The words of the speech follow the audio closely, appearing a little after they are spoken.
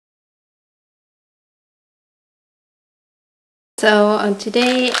So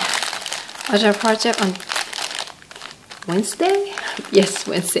today was our project on Wednesday? Yes,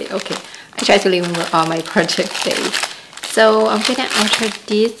 Wednesday. Okay, I try to remember all my project days. So I'm gonna alter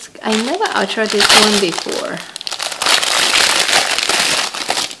this. I never altered this one before.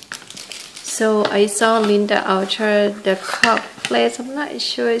 So I saw Linda alter the cock place. I'm not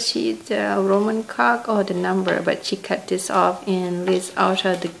sure she's the Roman cock or the number, but she cut this off and let's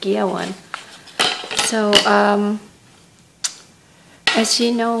alter the gear one. So as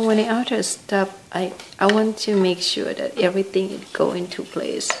you know, when I alter stuff, I want to make sure that everything is go into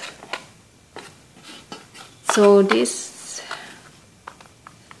place. So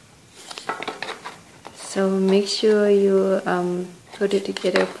make sure you put it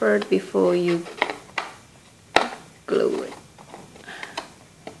together first before you glue it.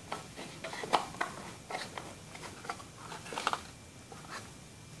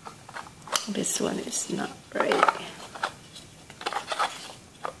 This one is not right.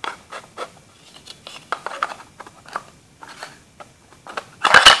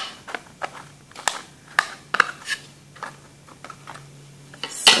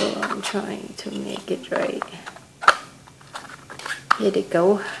 So I'm trying to make it right. Here they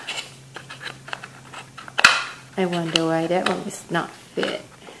go. I wonder why that one is not fit.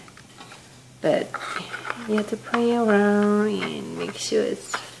 But you have to play around and make sure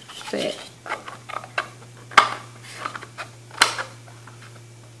it's fit.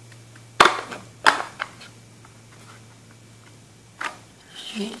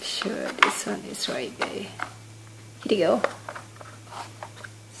 Make sure this one is right, guys. Here you go.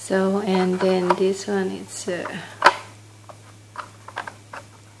 So, and then this one is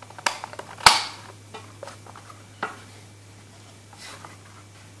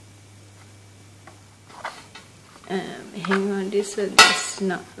hang on, this one is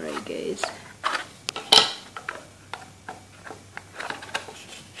not right, guys.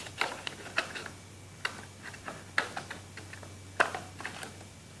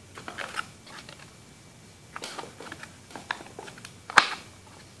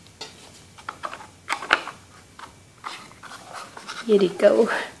 Here we go.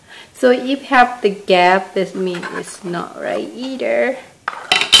 So if you have the gap, that means it's not right either.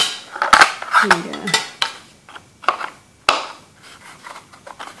 Here.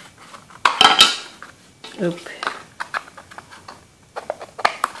 Oop.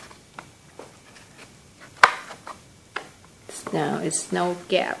 Now it's no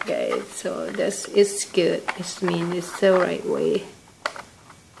gap, guys. So this is good. This means it's the right way.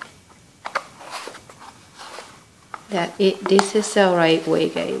 This is the right way,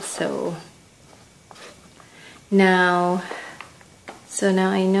 guys. So now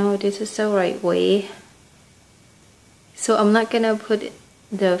I know this is the right way. So I'm not gonna put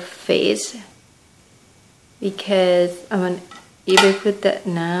the face because if I put that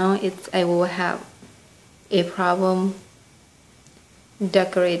now, I will have a problem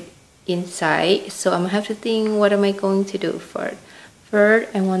decorate inside. So I'm gonna have to think, what am I going to do first?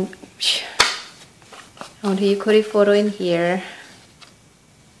 First, I want to use Cody photo in here.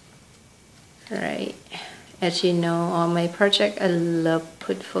 Right, as you know, on my project I love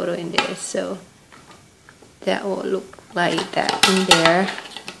put photo in there, so that will look like that in there.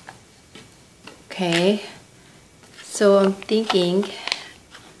 Okay, so I'm thinking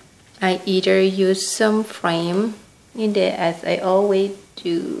I either use some frame in there as I always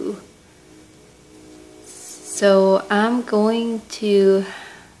do. So I'm going to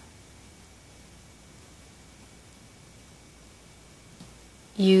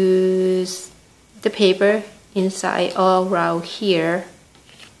use the paper inside all around here.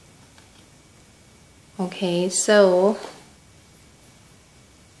 Okay, so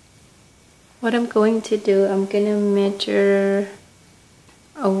what I'm going to do, I'm gonna measure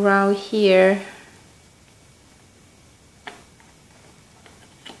around here.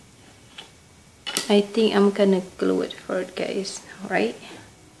 I think I'm gonna glue it first, guys, right?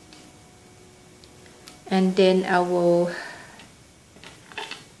 And then I will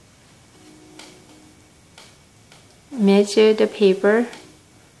measure the paper.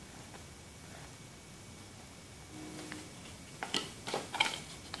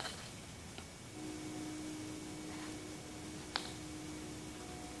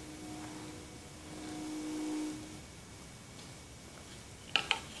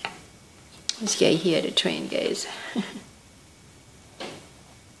 Let's get here the train, guys.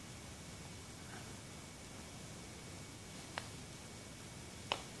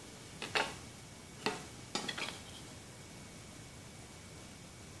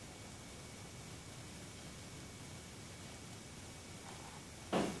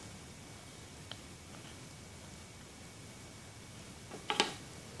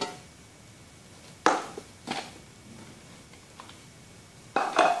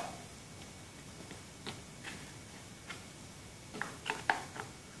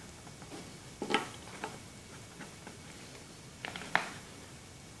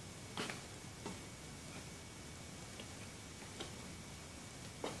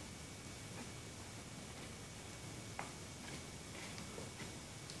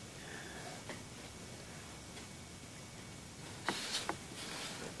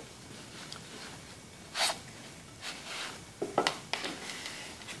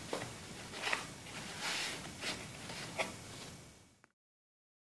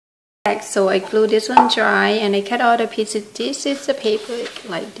 So I glue this one dry and I cut all the pieces. This is the paper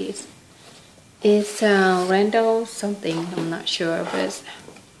like this. It's Randall something, I'm not sure, but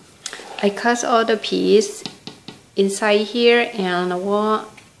I cut all the piece inside here and one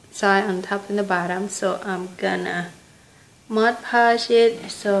side on top and the bottom. So I'm gonna Mod Podge it.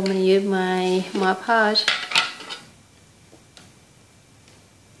 So I'm gonna use my Mod Podge.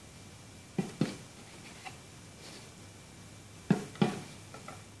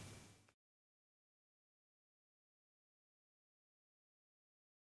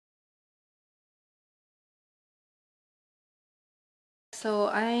 So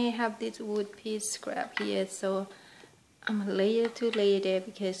I have this wood piece scrap here, so I'm gonna layer to layer there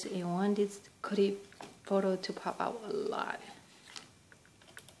because I want this clip photo to pop out a lot.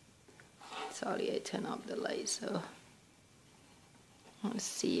 Sorry, I turned off the light, so let's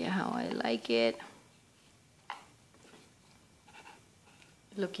see how I like it.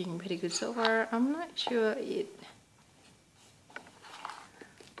 Looking pretty good so far. I'm not sure it.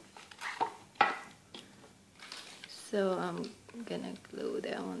 So I'm gonna glue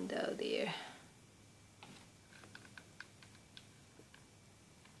that one down there.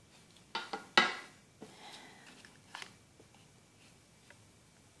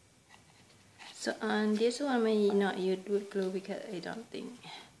 So on this one, I may not use wood glue because I don't think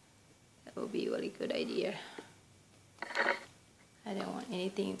that would be a really good idea. I don't want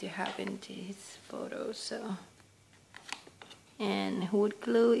anything to happen to his photo, so. And wood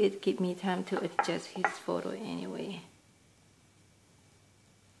glue, it gives me time to adjust his photo anyway.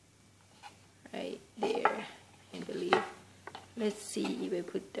 Right there, I believe. Let's see if I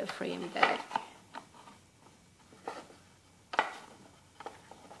put the frame back.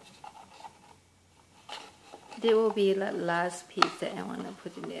 There will be the last piece that I want to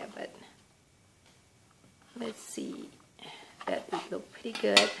put in there, but let's see. That it looks pretty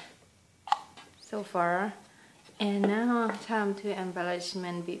good so far. And now time to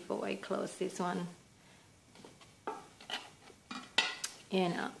embellishment before I close this one.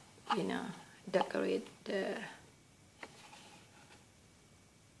 And you know, decorate the.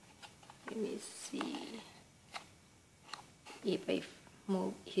 Let me see if I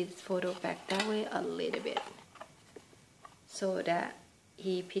move his photo back that way a little bit, so that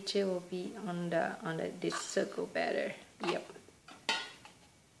his picture will be on this circle better. Yep.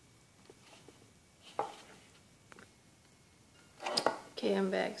 Okay,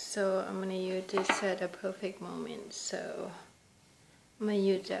 I'm back. So I'm gonna use this at a perfect moment. So I'm gonna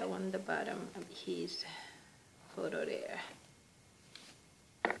use that one, the bottom of his photo there.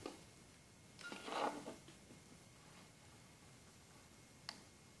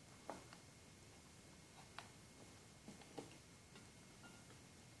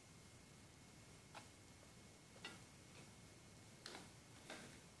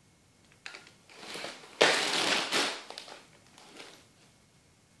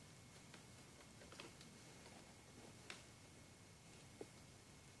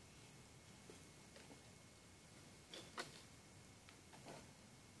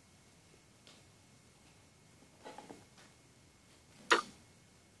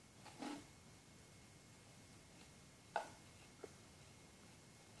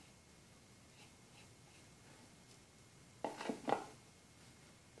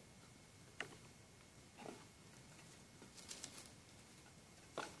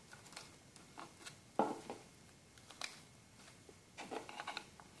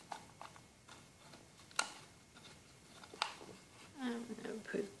 I'm gonna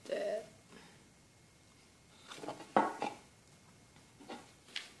put that.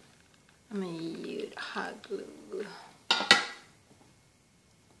 I'm gonna use hot glue.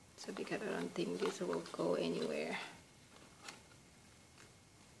 So because I don't think this will go anywhere.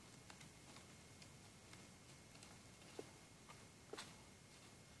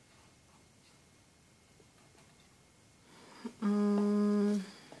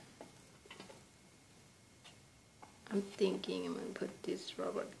 I'm thinking I'm gonna put this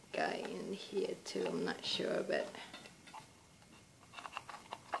robot guy in here too. I'm not sure, but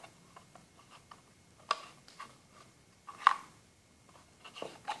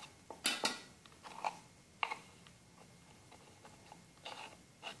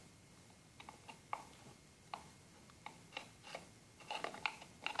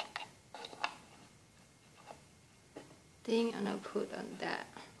I think I'm gonna put on that.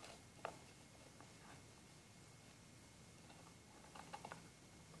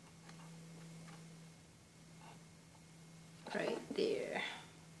 Right there.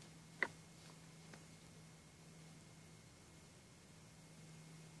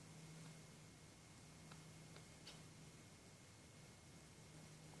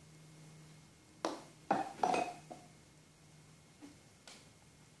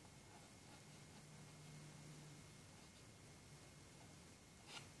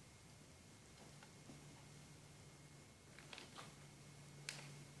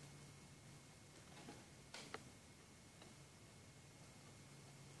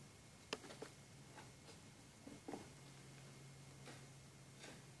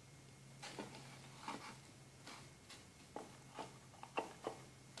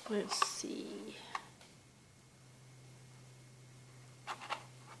 Let's see. I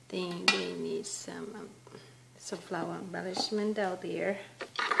think they need some flower embellishment out there.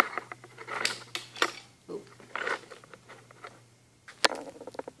 Oop.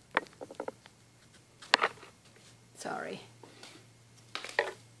 Sorry.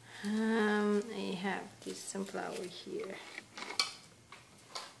 I have this sunflower here.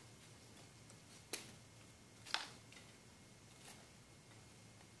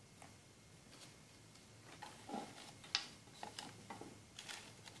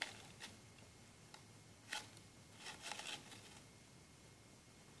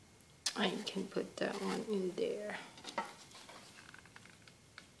 I can put that one in there.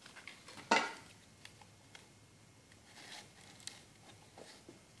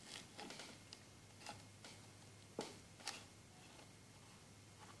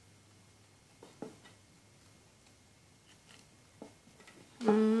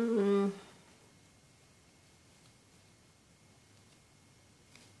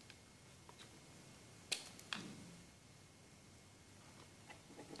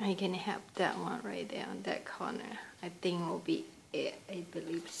 I can have that one right there on that corner. I think will be it. I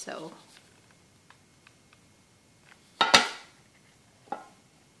believe so.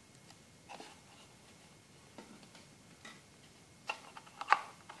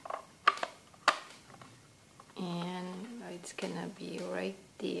 And it's gonna be right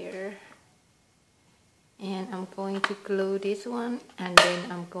there. And I'm going to glue this one, and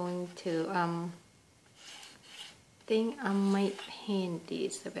then I'm going to think I might paint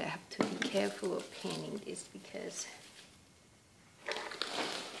this, but I have to be careful of painting this because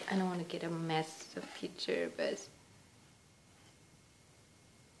I don't want to get a mess of picture. But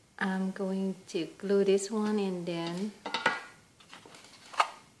I'm going to glue this one and then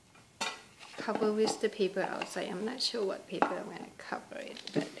cover with the paper outside. I'm not sure what paper I'm going to cover it,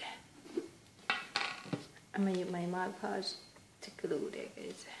 but I'm going to use my Mod Podge to glue it,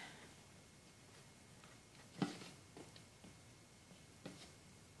 guys.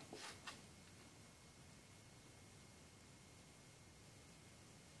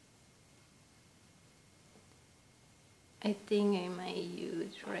 I think I might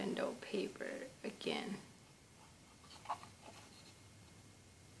use Randall paper again.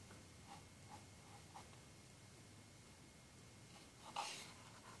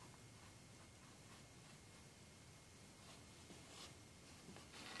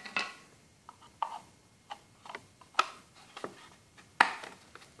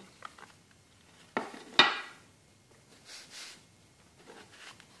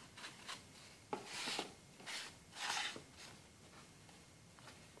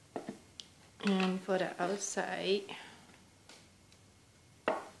 And for the outside,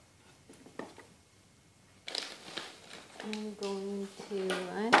 I'm going to,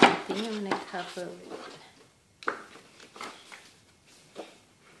 I think I'm going to cover it.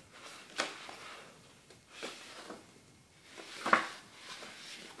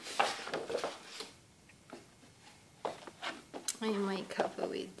 I might cover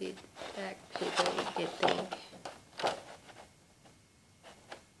with the black paper, I think.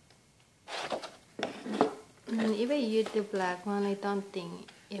 And if I use the black one, I don't think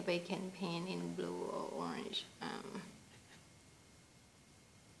if I can paint in blue or orange.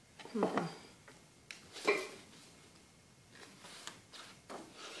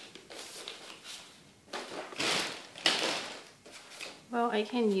 Well, I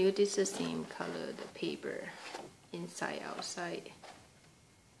can use this the same color, the paper, inside, outside.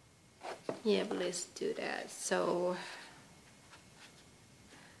 Yeah, but let's do that. So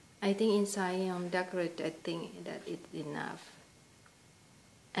I think inside decorate, I think that it's enough.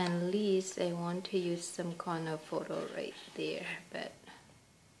 At least I want to use some kind of photo right there, but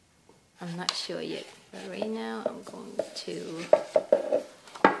I'm not sure yet. But right now I'm going to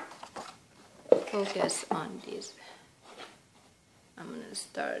focus on this. I'm gonna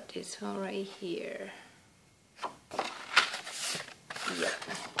start this one right here. Yeah.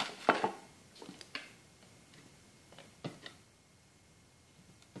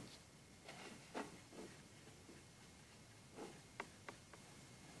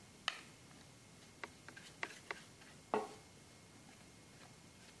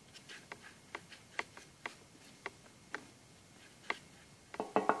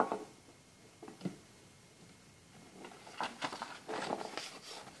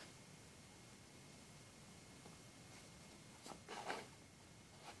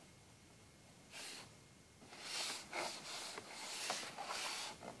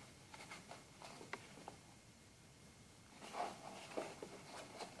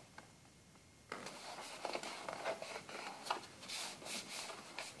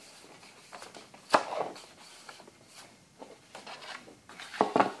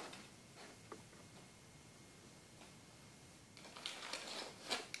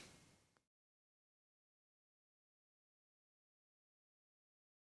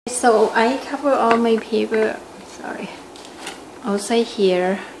 so I cover all my paper, sorry, outside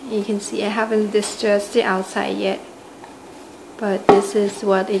here. You can see I haven't distressed the outside yet, but this is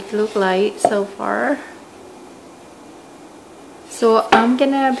what it looked like so far. So I'm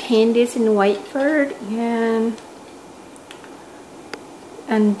gonna paint this in white first, and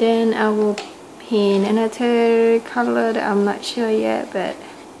then I will paint another color that I'm not sure yet, but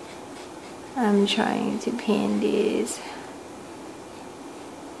I'm trying to paint this.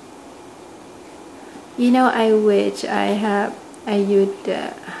 You know, I wish I used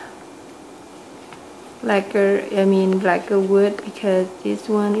blacker wood, because this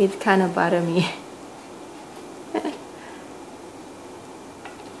one is kind of bother me.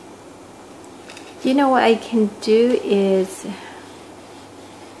 You know what I can do is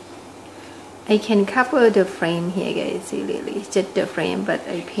I can cover the frame here, guys. See, really, it's just the frame, but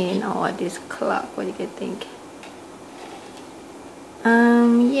I paint all this clock. What do you think?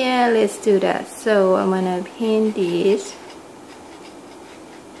 Yeah, let's do that. So I'm gonna paint this.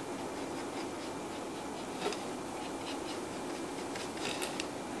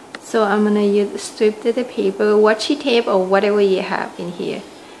 So I'm gonna use strip the paper, washi tape, or whatever you have in here.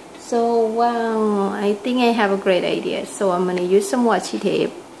 So wow, I think I have a great idea. So I'm gonna use some washi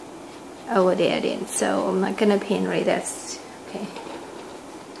tape over there then. So I'm not gonna paint right as okay.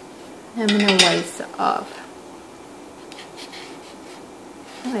 I'm gonna wipe it off.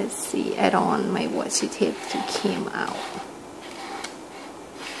 Let's see, I don't want my washi tape to come out.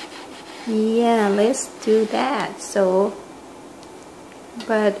 Yeah, let's do that. So,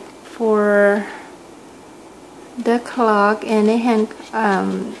 but for the clock and the hand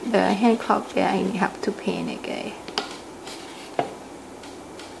clock there, I have to paint again.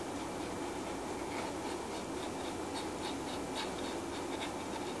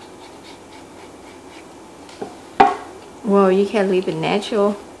 Well, you can leave a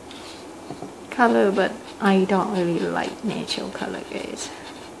natural color, but I don't really like natural color, guys.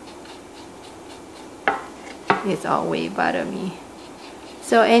 It's always bother me.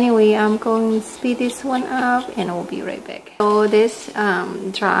 So anyway, I'm going to speed this one up, and I'll be right back. So this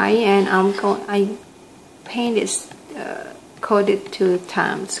dry, and I paint this coated 2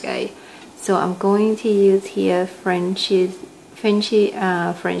 times, guys. So I'm going to use here French vanilla,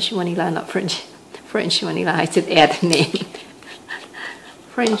 not French. French vanilla, I should add the name.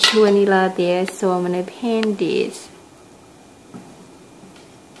 French vanilla there, so I'm gonna paint this.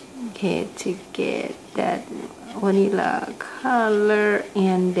 Okay, to get that vanilla color,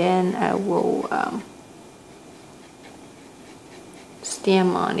 and then I will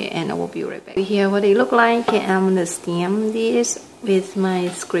stamp on it, and I will be right back. Here what it look like, and I'm gonna stamp this with my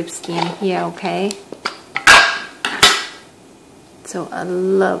script stamp here, okay? So I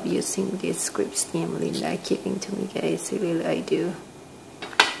love using this script stamp Linda giving to me, guys. Really, I do.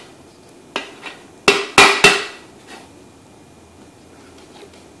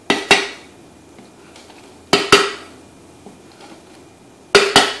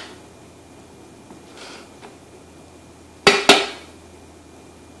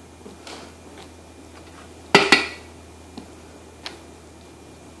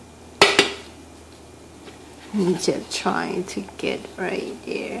 I'm just trying to get right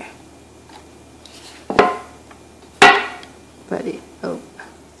there, but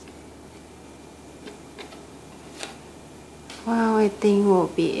wow, I think will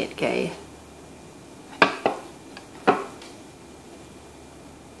be it, guys.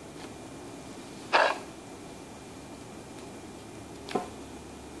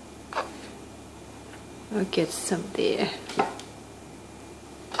 I'll get some there.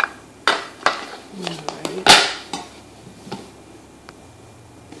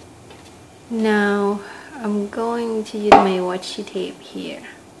 Now I'm going to use my washi tape here.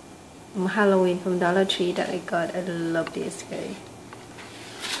 Halloween from Dollar Tree that I got. I love this, guy.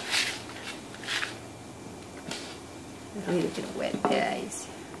 A little bit wet, guys.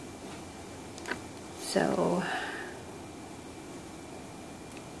 So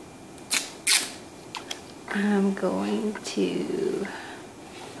I'm going to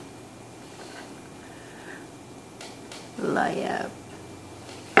line up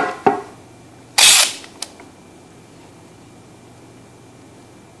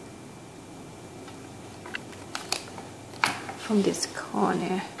from this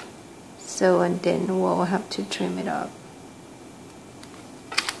corner, so, and then we'll have to trim it up.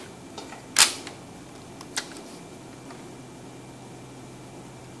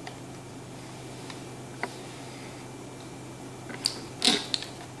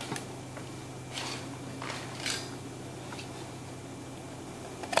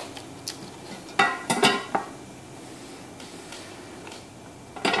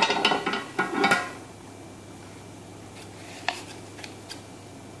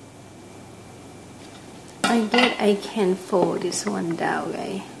 guess I can fold this one down,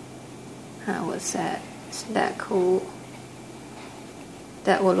 guys. How was that? Isn't that cool?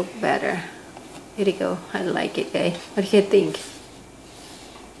 That will look better. Here you go. I like it, guys. What do you think?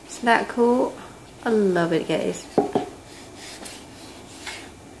 Isn't that cool? I love it, guys.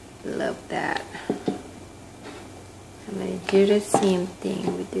 Love that. I'm gonna do the same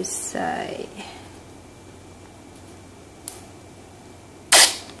thing with this side.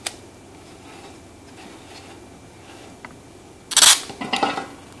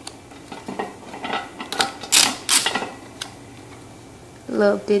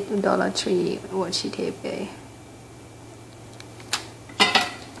 Love this Dollar Tree washi tape, guys.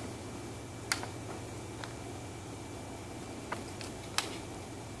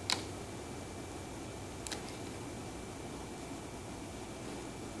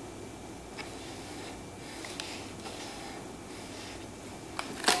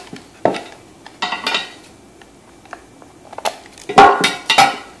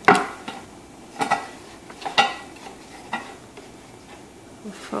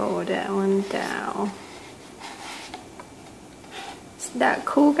 Fold that one down. Isn't that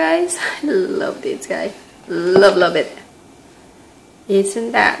cool, guys? I love this, guys. Love it.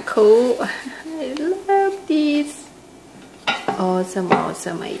 Isn't that cool? I love this.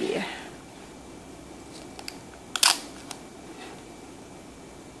 Awesome idea.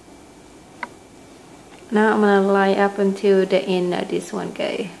 Now I'm gonna line up until the end of this one,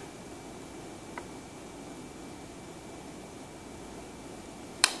 guys.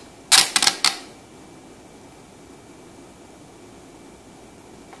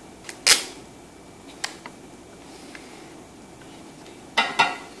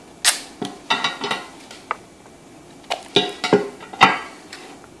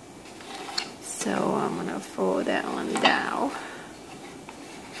 So I'm gonna fold that one down.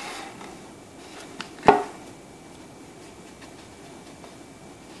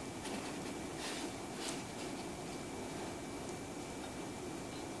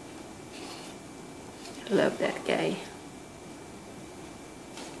 Love that, guy.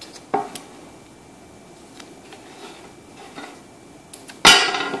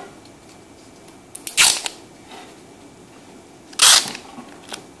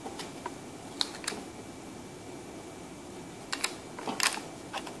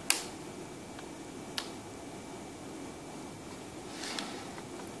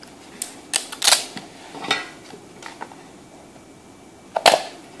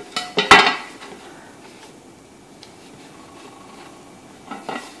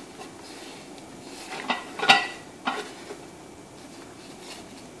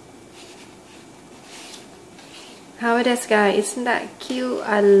 How is this guy? Isn't that cute?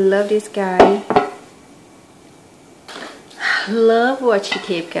 I love this guy. Love washi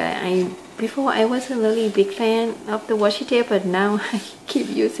tape, guy. Before I wasn't really a big fan of the washi tape, but now I keep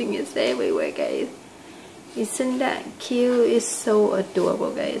using it everywhere, guys. Isn't that cute? It's so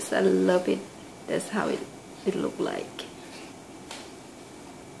adorable, guys. I love it. That's how it look like.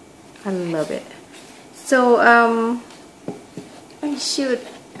 I love it. So I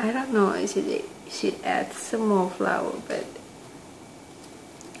don't know, I should add some more flour, but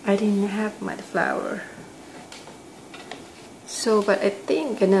I didn't have much flour. So, but I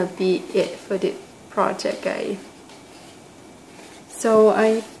think gonna be it for the project, guys. So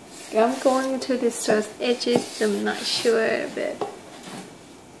I'm going to distress edges. I'm not sure, but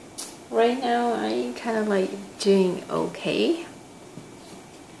right now I kind of like doing okay.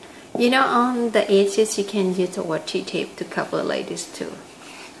 You know, on the edges you can use a washi tape to cover like this too.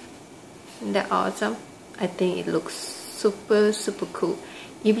 Isn't that awesome? I think it looks super cool.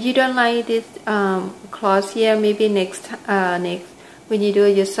 If you don't like this cloth here, maybe next when you do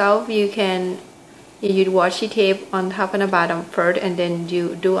it yourself, you can use washi tape on top and the bottom first, and then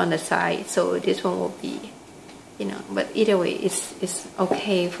you do on the side. So this one will be, you know. But either way, it's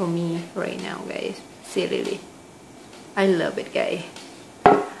okay for me right now, guys. Seriously, I love it, guys.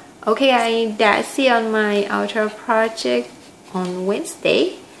 Okay, guys, that's it on my outer project on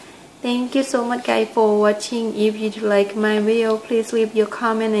Wednesday. Thank you so much, guys, for watching. If you like my video, please leave your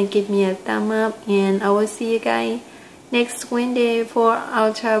comment and give me a thumb up, and I will see you guys next Wednesday for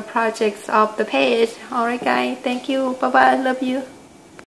outer projects of the page. Alright, guys, thank you. Bye bye. Love you.